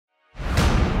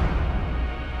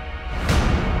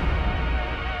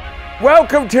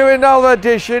Welcome to another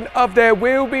edition of There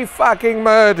Will Be Fucking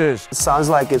Murders. Sounds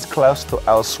like it's close to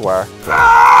elsewhere.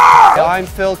 I'm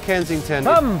Phil Kensington.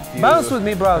 Come, bounce with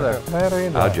me, brother.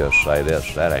 I'll just say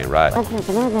this, that ain't right.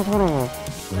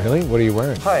 Really? What are you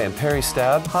wearing? Hi, I'm Perry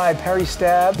Stab. Hi, Perry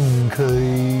Stab.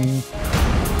 Okay.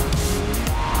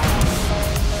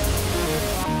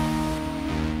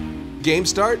 Game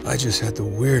start? I just had the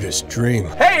weirdest dream.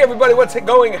 Hey everybody, what's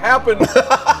going to happen?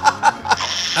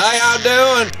 Hi, how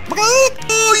doing?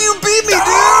 Oh, you beat me,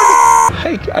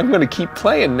 dude! Hey, I'm gonna keep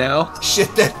playing now.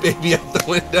 Shit that baby out the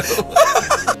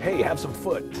window. Hey, have some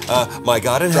foot. My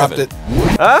God in Dropped heaven.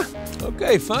 it. Huh?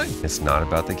 Okay, fine. It's not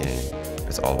about the game,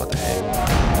 it's all about the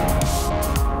game.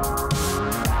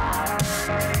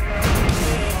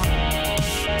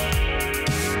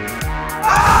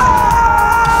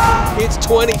 It's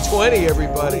 2020,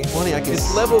 everybody. 20, I can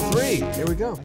It's level 3. Here we go.